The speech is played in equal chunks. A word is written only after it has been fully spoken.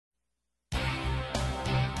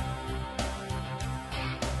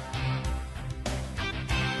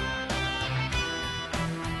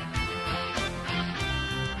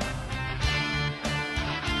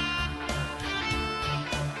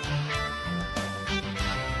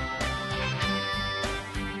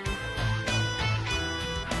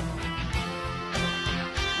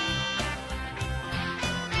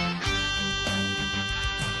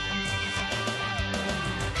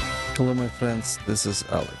Hello, my friends, this is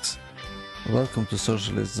Alex. Welcome to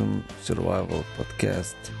Socialism Survival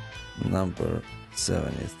Podcast number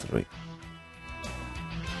 73.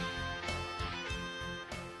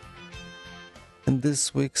 In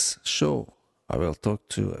this week's show, I will talk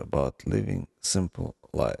to you about living simple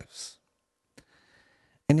lives.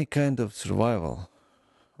 Any kind of survival,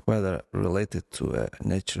 whether related to a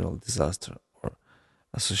natural disaster or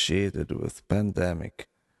associated with pandemic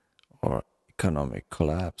or economic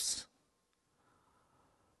collapse,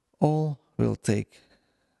 all will take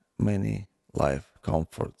many life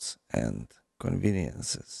comforts and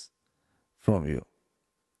conveniences from you.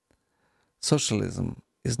 Socialism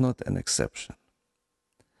is not an exception,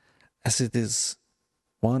 as it is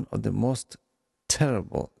one of the most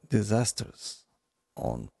terrible disasters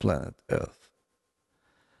on planet Earth.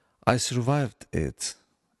 I survived it,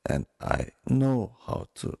 and I know how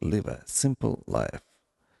to live a simple life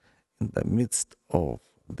in the midst of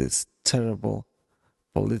this terrible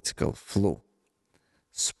political flu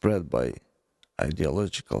spread by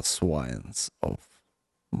ideological swines of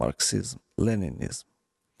Marxism, Leninism.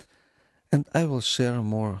 And I will share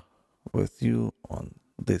more with you on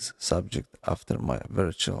this subject after my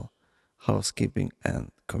virtual housekeeping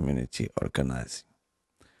and community organizing.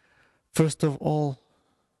 First of all,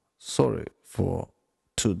 sorry for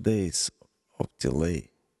 2 days of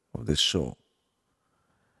delay of this show.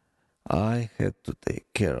 I had to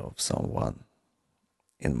take care of someone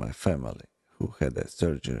in my family who had a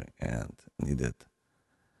surgery and needed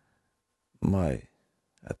my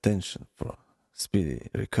attention for speedy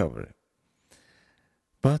recovery.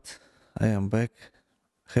 But I am back,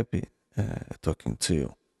 happy talking to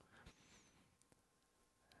you.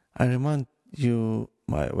 I remind you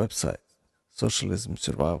my website,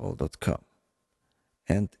 socialismsurvival.com.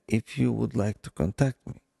 And if you would like to contact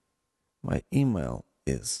me, my email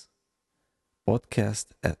is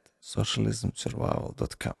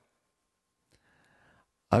podcast@socialismsurvival.com.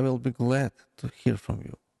 I will be glad to hear from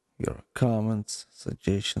you, your comments,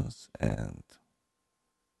 suggestions, and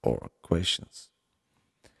or questions.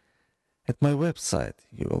 At my website,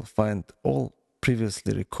 you will find all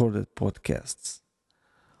previously recorded podcasts,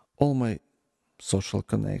 all my social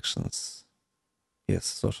connections, yes,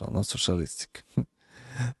 social, not socialistic,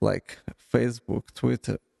 like Facebook,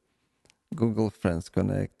 Twitter, Google Friends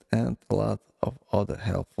Connect, and a lot of other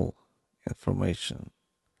helpful information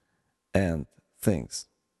and things,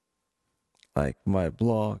 like my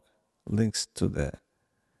blog, links to the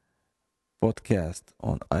podcast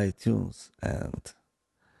on iTunes, and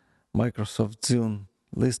Microsoft Zune,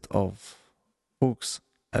 list of books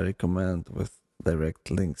I recommend with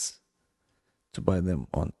direct links to buy them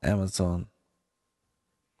on Amazon.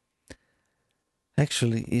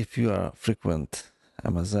 Actually, if you are a frequent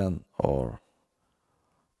Amazon or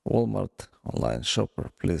Walmart online shopper,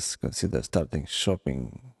 please consider starting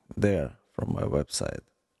shopping there from my website.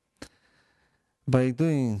 By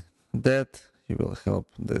doing that, you will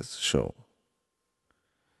help this show.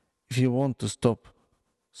 If you want to stop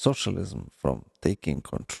socialism from taking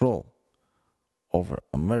control over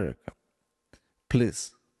America,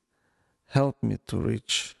 please help me to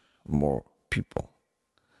reach more people.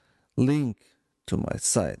 Link to my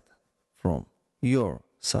site from your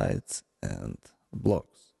sites and blogs.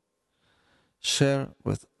 Share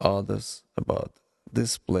with others about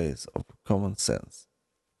this place of common sense.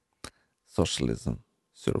 Socialism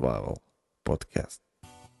Survival Podcast.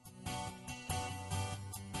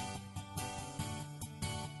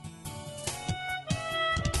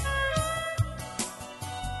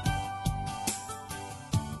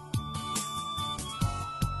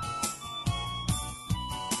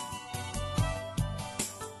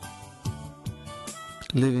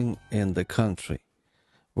 Living in the country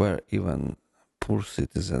where even poor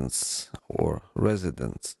citizens or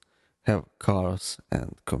residents have cars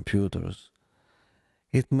and computers,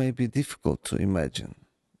 it may be difficult to imagine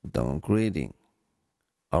downgrading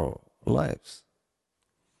our lives.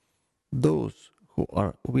 Those who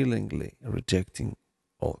are willingly rejecting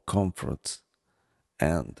all comforts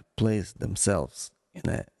and place themselves in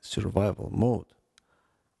a survival mode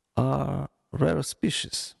are rare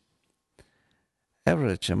species.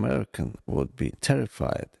 Average American would be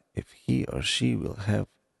terrified if he or she will have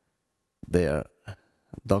their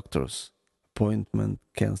doctor's appointment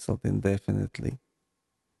cancelled indefinitely,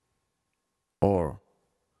 or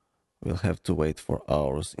will have to wait for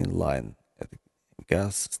hours in line at a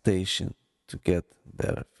gas station to get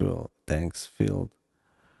their fuel tanks filled,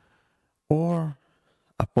 or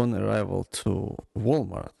upon arrival to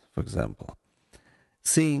Walmart, for example,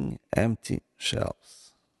 seeing empty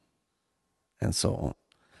shelves, and so on.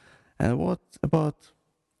 And what about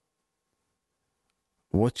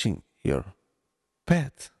watching your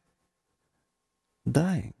pet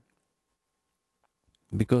dying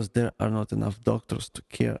because there are not enough doctors to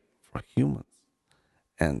care for humans,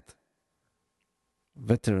 and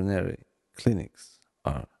veterinary clinics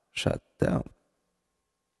are shut down.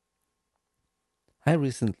 I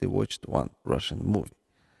recently watched one Russian movie,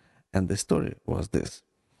 and the story was this.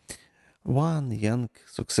 One young,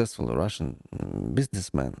 successful Russian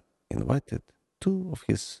businessman invited two of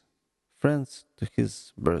his friends to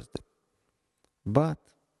his birthday, but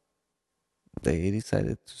they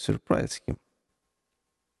decided to surprise him.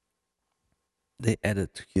 They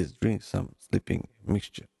added to his drink some sleeping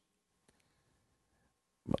mixture.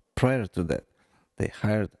 But prior to that, they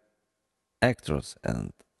hired actors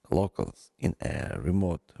and locals in a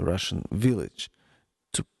remote Russian village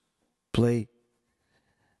to play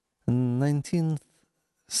 19th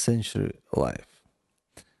century life.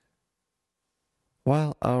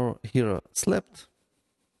 While our hero slept,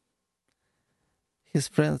 his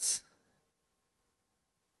friends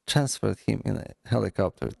transferred him in a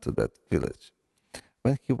helicopter to that village.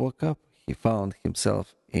 When he woke up, he found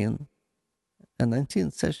himself in a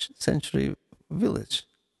 19th century village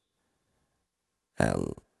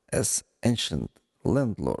as ancient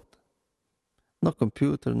landlord. No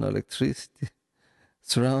computer, no electricity,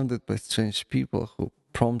 surrounded by strange people who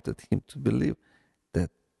prompted him to believe that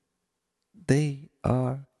they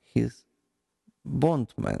are his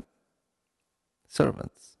bondmen,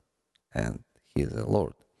 servants, and he is a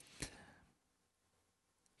lord.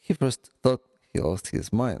 He first thought he lost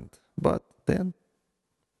his mind, but then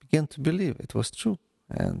began to believe it was true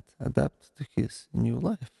and adapt to his new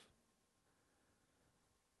life.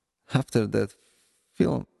 After that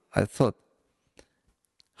film, I thought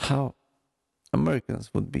how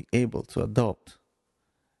Americans would be able to adopt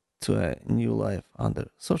to a new life under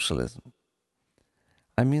socialism.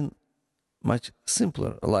 I mean, much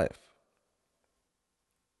simpler life.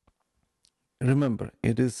 Remember,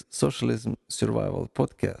 it is Socialism Survival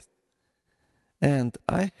Podcast, and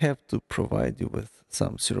I have to provide you with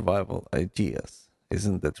some survival ideas.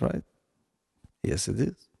 Isn't that right? Yes, it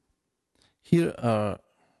is. Here are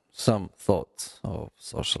some thoughts of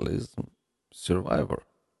socialism survivor.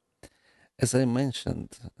 As I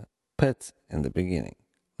mentioned, pets in the beginning.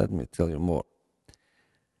 Let me tell you more.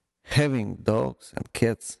 Having dogs and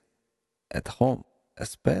cats at home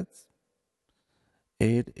as pets,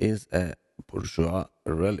 it is a bourgeois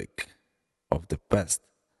relic of the past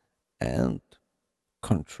and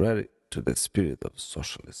contrary to the spirit of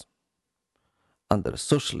socialism. Under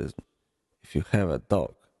socialism, if you have a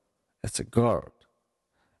dog as a guard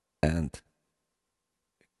and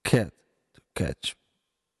a cat to catch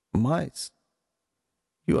mice,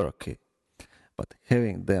 you are okay. But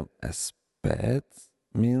having them as pets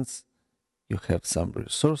means you have some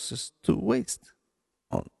resources to waste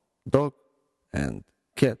on dog and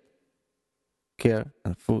cat care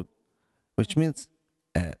and food, which means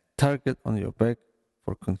a target on your back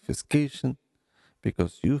for confiscation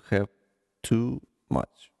because you have too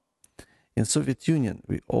much. In Soviet Union,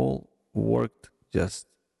 we all worked just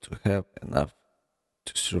to have enough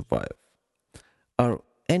to survive. Our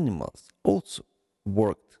animals also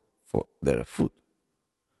worked for their food.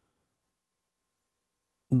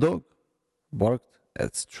 Dog barked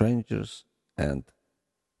at strangers and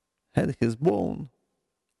had his bone.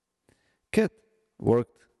 Cat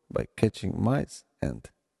worked by catching mice and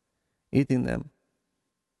eating them.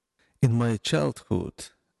 In my childhood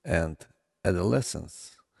and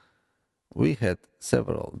adolescence, we had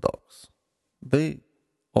several dogs. They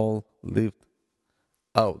all lived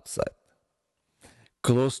outside,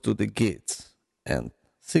 close to the gates, and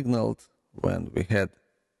signaled when we had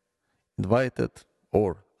invited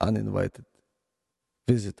or uninvited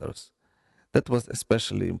visitors. That was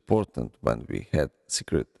especially important when we had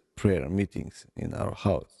secret prayer meetings in our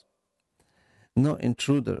house. No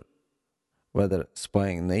intruder, whether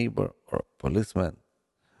spying neighbor or policeman,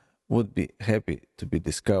 would be happy to be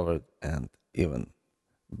discovered and even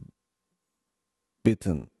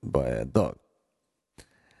bitten by a dog.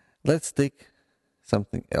 Let's take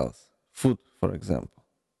something else. Food, for example.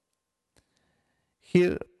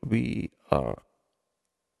 Here we are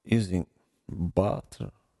using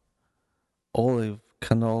butter, olive,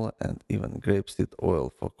 canola, and even grapeseed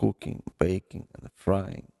oil for cooking, baking, and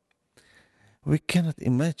frying. We cannot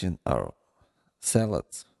imagine our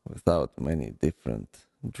salads without many different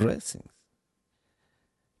dressings.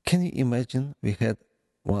 Can you imagine we had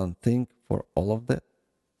one thing for all of that?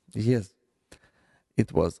 Yes,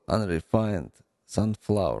 it was unrefined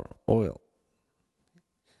sunflower oil.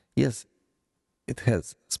 Yes, it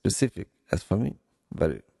has specific, as for me,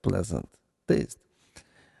 very pleasant taste.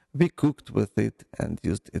 We cooked with it and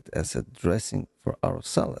used it as a dressing for our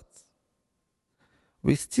salads.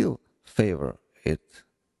 We still favor it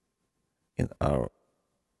in our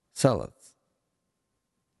salads.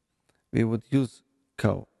 We would use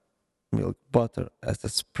cow milk butter as a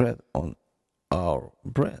spread on our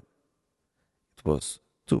bread. It was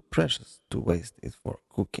too precious to waste it for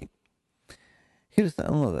cooking. Here's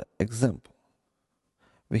another example.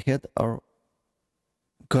 We had our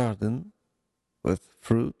garden with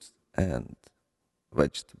fruits and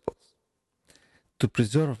vegetables. To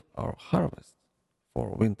preserve our harvest for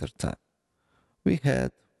winter time, we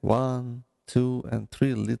had 1, 2, and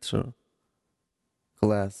 3 liter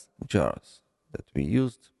glass jars that we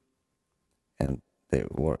used, and they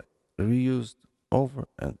were reused over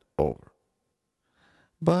and over.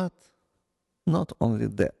 But not only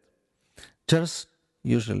that, jars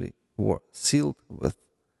usually were sealed with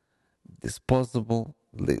disposable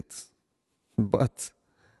lids. But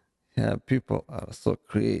yeah, people are so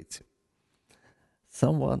creative.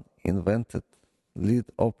 Someone invented lid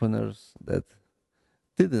openers that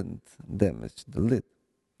didn't damage the lid,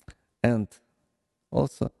 and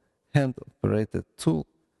also hand operated tool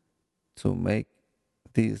to make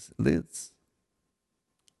these lids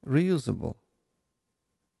reusable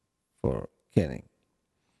for canning.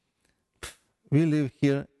 We live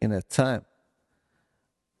here in a time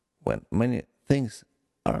when many things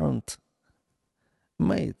aren't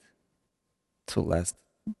made to last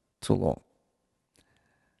too long.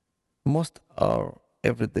 Most are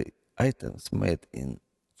everyday items made in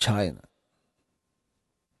China.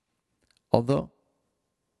 Although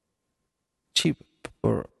cheap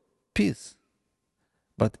per piece,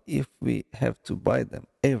 but if we have to buy them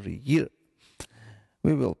every year,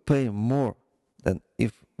 we will pay more than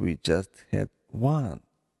if we just had one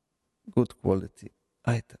good quality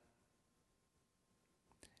item.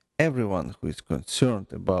 Everyone who is concerned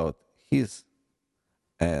about his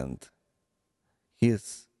and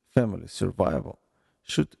his family survival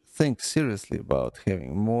should think seriously about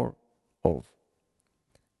having more of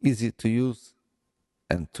easy to use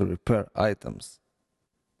and to repair items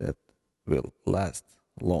that will last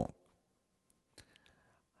long.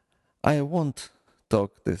 I won't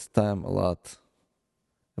talk this time a lot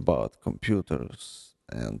about computers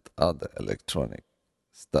and other electronic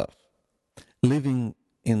stuff. Living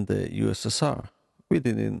in the USSR, we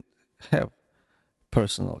didn't have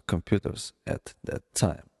personal computers at that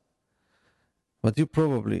time. But you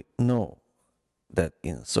probably know that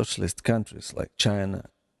in socialist countries like China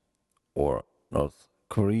or North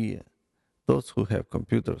Korea, those who have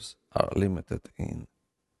computers are limited in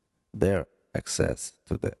their access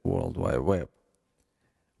to the World Wide Web,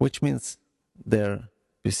 which means their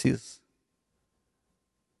PC's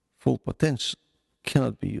full potential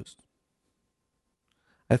cannot be used.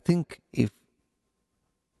 I think if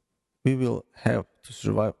we will have to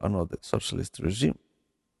survive another socialist regime,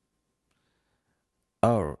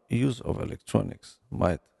 our use of electronics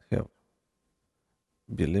might have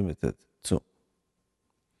be limited too.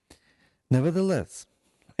 Nevertheless,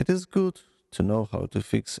 it is good to know how to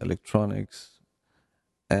fix electronics,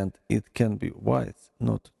 and it can be wise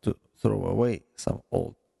not to throw away some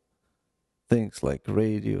old things like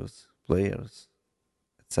radios, players,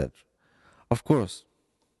 etc. Of course,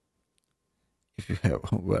 if you have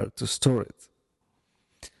where to store it.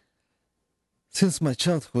 Since my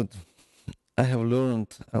childhood, I have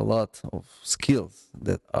learned a lot of skills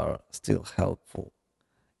that are still helpful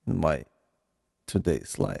in my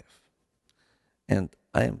today's life. And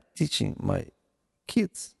I am teaching my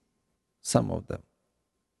kids some of them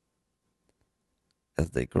as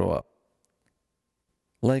they grow up.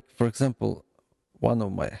 Like, for example, one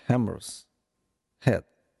of my hammers head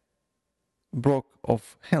broke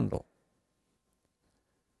off handle.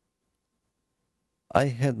 I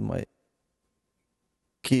had my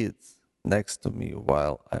kids next to me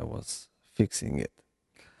while I was fixing it,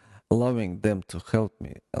 allowing them to help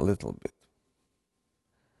me a little bit.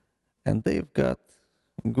 And they've got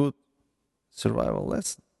good survival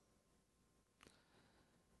lesson.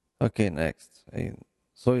 Okay, next. In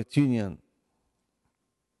Soviet Union,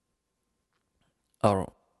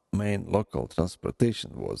 our main local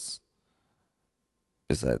transportation was,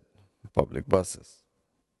 beside public buses,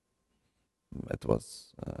 it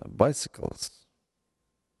was bicycles.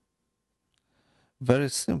 Very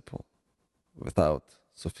simple, without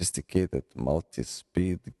sophisticated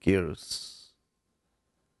multi-speed gears.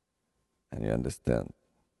 And you understand,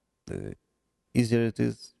 the easier it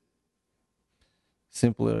is,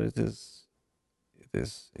 simpler it is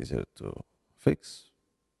easier to fix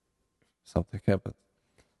if something happens.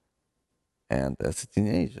 And as a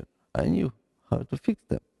teenager, I knew how to fix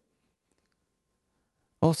them.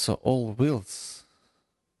 Also, all wheels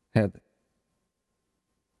had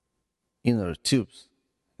inner tubes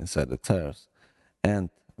inside the tires, and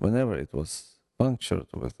whenever it was punctured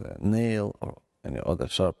with a nail or any other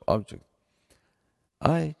sharp object,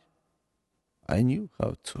 I I knew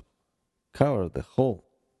how to cover the hole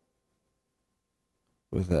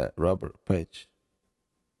with a rubber patch,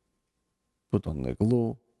 put on the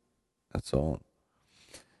glue, and so on.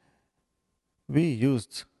 We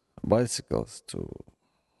used bicycles to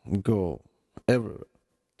go everywhere,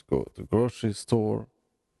 to go to grocery store,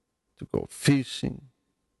 to go fishing,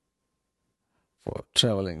 for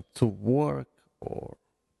traveling to work or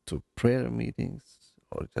to prayer meetings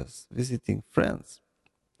or just visiting friends.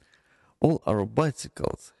 All our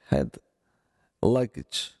bicycles had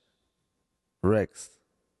luggage racks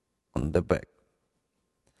on the back.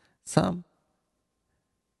 Some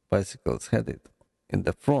bicycles had it in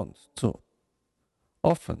the front too.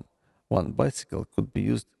 Often, one bicycle could be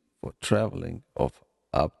used for traveling of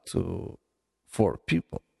up to 4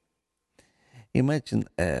 people. Imagine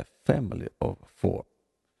a family of 4.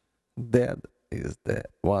 Dad is the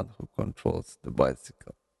one who controls the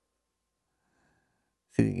bicycle,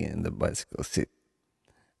 sitting in the bicycle seat.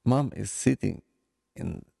 Mom is sitting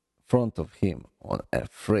in front of him on a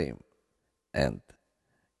frame, and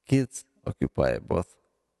kids occupy both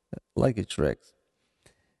luggage racks.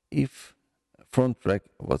 If front rack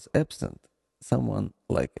was absent, someone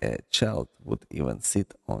like a child would even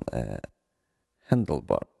sit on a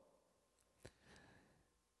handlebar.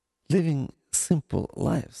 Living simple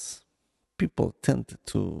lives, people tend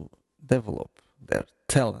to develop their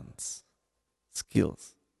talents,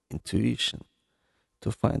 skills, intuition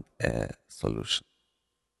to find a solution.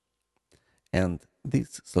 And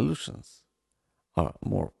these solutions are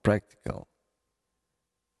more practical.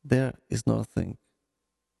 There is nothing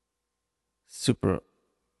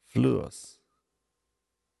superfluous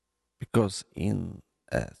because in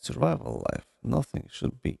a survival life, nothing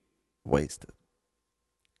should be wasted,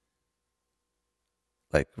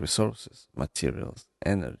 like resources, materials,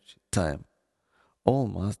 energy, time, all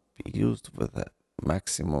must be used with a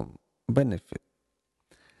maximum benefit.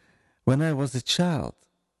 When I was a child,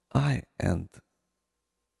 I and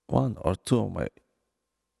one or two of my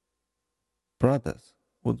brothers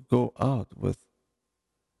would go out with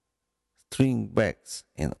string bags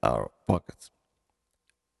in our pockets.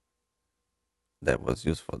 That was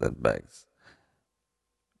used for that bags.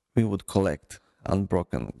 We would collect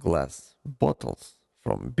unbroken glass bottles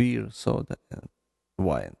from beer, soda, and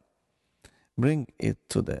wine, bring it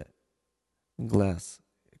to the glass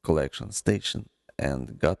collection station,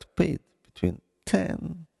 and got paid between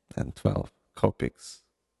 10 and 12 kopecks,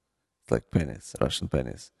 like pennies, Russian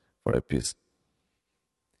pennies, for a piece.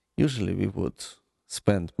 Usually we would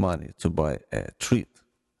spend money to buy a treat,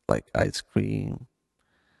 like ice cream,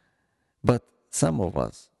 but some of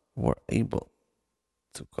us were able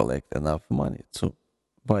to collect enough money to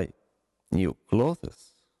buy new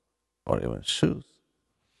clothes or even shoes.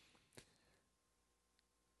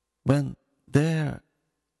 When there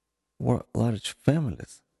were large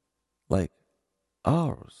families like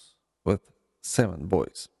ours with 7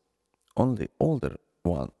 boys, only older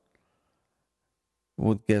one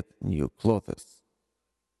would get new clothes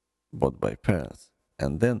bought by parents,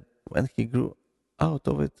 and then when he grew out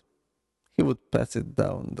of it, he would pass it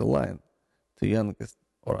down the line to youngest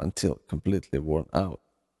or until completely worn out.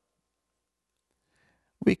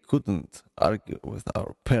 We couldn't argue with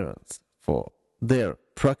our parents for their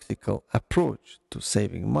practical approach to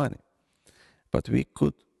saving money, but we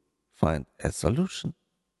could find a solution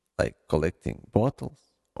like collecting bottles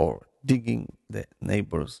or digging the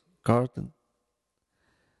neighbor's garden.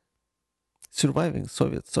 Surviving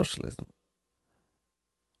Soviet socialism,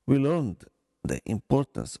 we learned the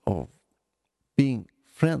importance of being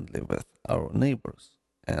friendly with our neighbors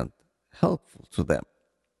and helpful to them.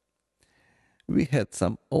 We had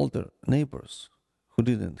some older neighbors who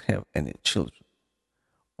didn't have any children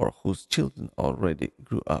or whose children already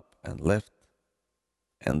grew up and left,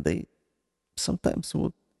 and they sometimes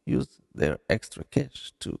would use their extra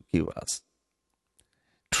cash to give us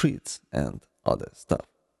treats and other stuff.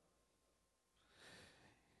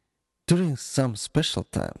 During some special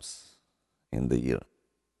times in the year,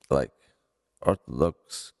 like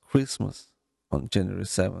Orthodox Christmas on January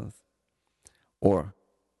 7th, or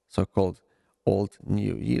so called Old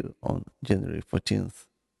New Year on January 14th,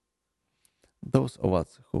 those of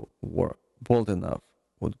us who were bold enough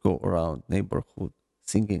would go around neighborhood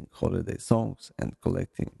singing holiday songs and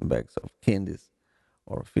collecting bags of candies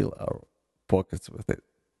or fill our pockets with it.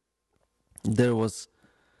 There was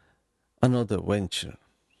another venture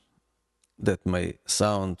that may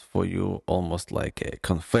sound for you almost like a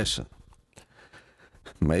confession.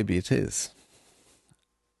 Maybe it is.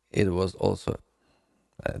 It was also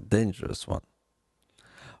a dangerous one.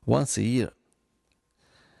 Once a year,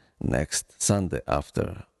 next Sunday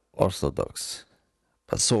after Orthodox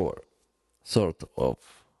Passover, sort of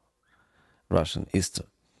Russian Easter,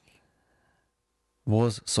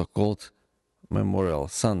 was so-called Memorial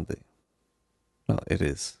Sunday. Well, it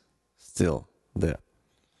is still there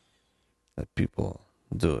that people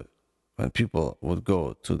do it. When people would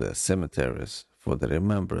go to the cemeteries for the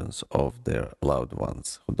remembrance of their loved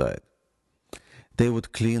ones who died, they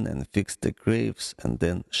would clean and fix the graves and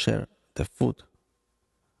then share the food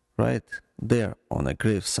right there on a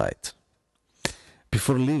gravesite.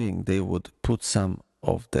 Before leaving, they would put some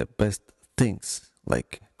of the best things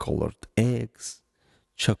like colored eggs,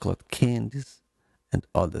 chocolate candies, and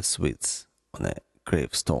other sweets on a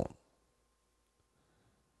gravestone.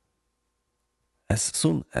 As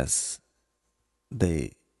soon as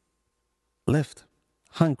they left,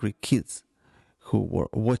 hungry kids who were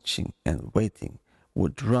watching and waiting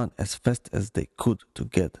would run as fast as they could to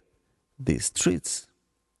get these treats.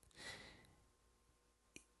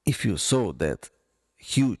 If you saw that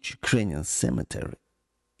huge Ukrainian cemetery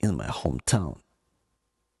in my hometown,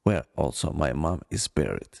 where also my mom is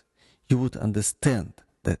buried, you would understand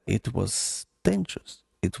that it was dangerous.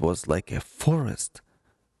 It was like a forest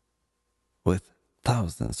with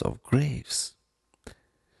thousands of graves.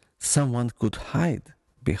 Someone could hide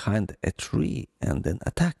behind a tree and then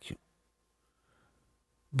attack you.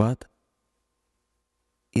 But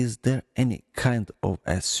is there any kind of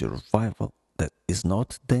a survival that is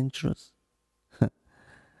not dangerous?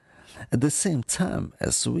 At the same time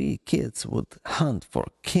as we kids would hunt for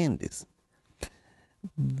candies,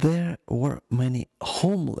 there were many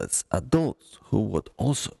homeless adults who would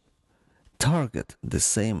also target the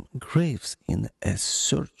same graves in a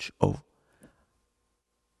search of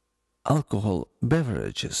alcohol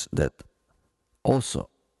beverages that also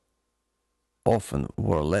often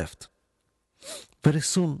were left. Very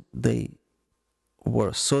soon they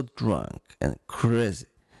were so drunk and crazy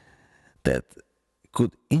that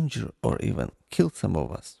could injure or even kill some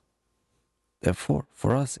of us. Therefore,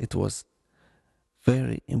 for us it was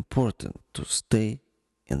very important to stay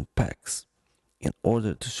in packs in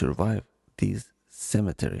order to survive these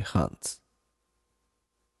cemetery hunts.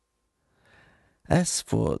 As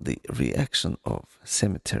for the reaction of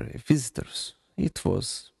cemetery visitors, it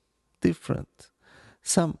was different.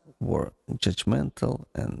 Some were judgmental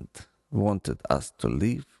and wanted us to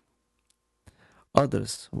leave.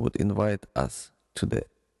 Others would invite us to the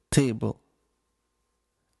table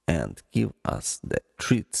and give us the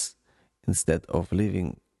treats instead of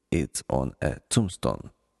leaving it on a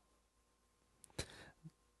tombstone.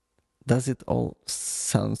 Does it all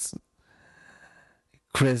sound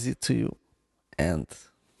crazy to you? And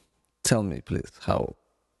tell me, please, how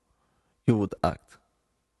you would act,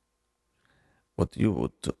 what you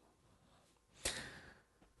would do.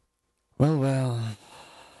 Well,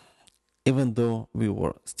 even though we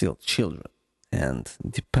were still children and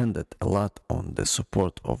depended a lot on the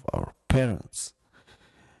support of our parents,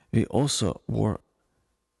 we also were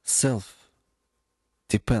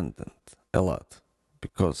self-dependent a lot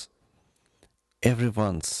because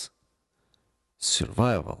everyone's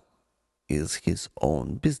survival is his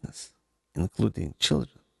own business, including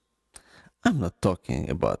children. I'm not talking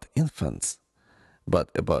about infants, but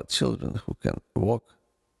about children who can walk,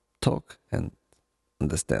 talk, and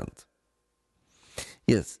understand.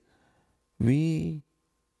 Yes, we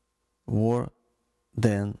were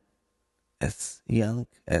then as young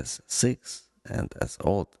as 6 and as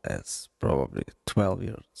old as probably 12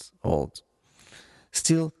 years old.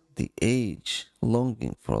 Still the age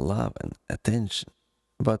longing for love and attention.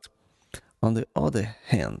 But on the other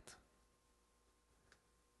hand,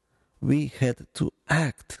 we had to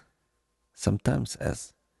act sometimes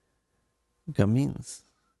as gamins,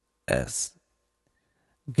 as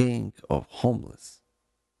gang of homeless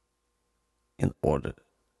in order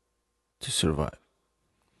to survive.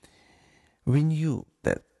 We knew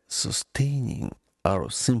that sustaining our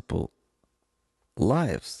simple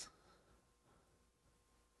lives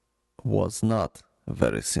was not a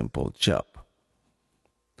very simple job.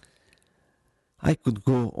 I could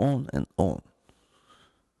go on and on,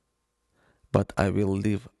 but I will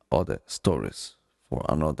leave other stories for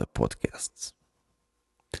another podcasts.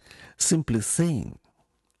 Simply saying,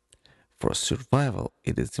 for survival,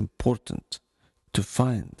 it is important to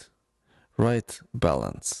find right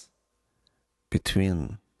balance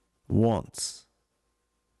between wants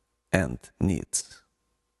and needs.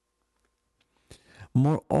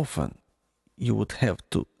 More often, you would have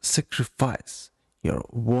to sacrifice your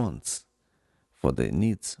wants for the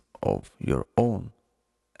needs of your own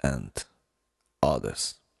and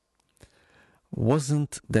others.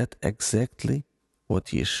 Wasn't that exactly what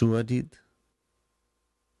Yeshua did?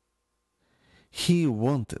 He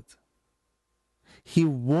wanted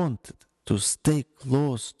to stay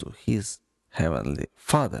close to his heavenly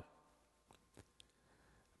Father.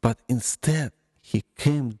 But instead, he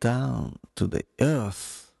came down to the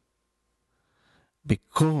earth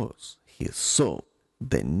because he saw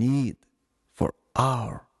the need for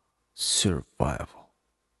our survival.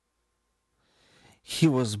 He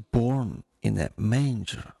was born in a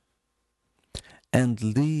manger and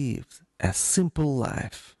lived a simple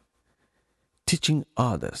life, teaching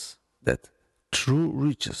others that true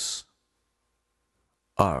riches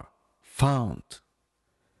are found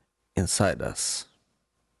inside us.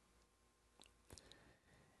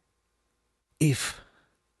 If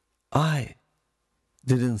I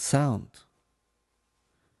didn't sound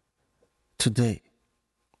today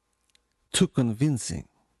too convincing,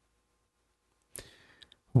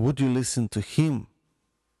 would you listen to him,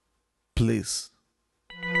 please?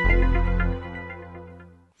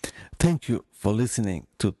 Thank you for listening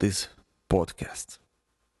to this podcast.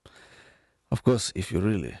 Of course, if you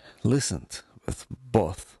really listened with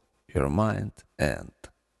both your mind and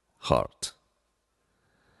heart.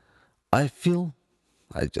 I feel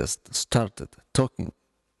I just started talking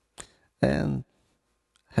and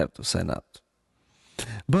have to sign out.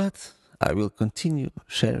 But I will continue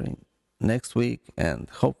sharing next week and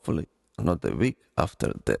hopefully another week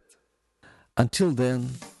after that. Until then,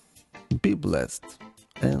 be blessed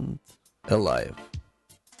and alive.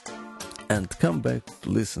 And come back to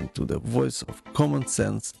listen to the voice of common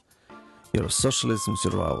sense, your Socialism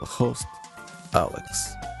Survival host,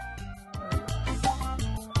 Alex.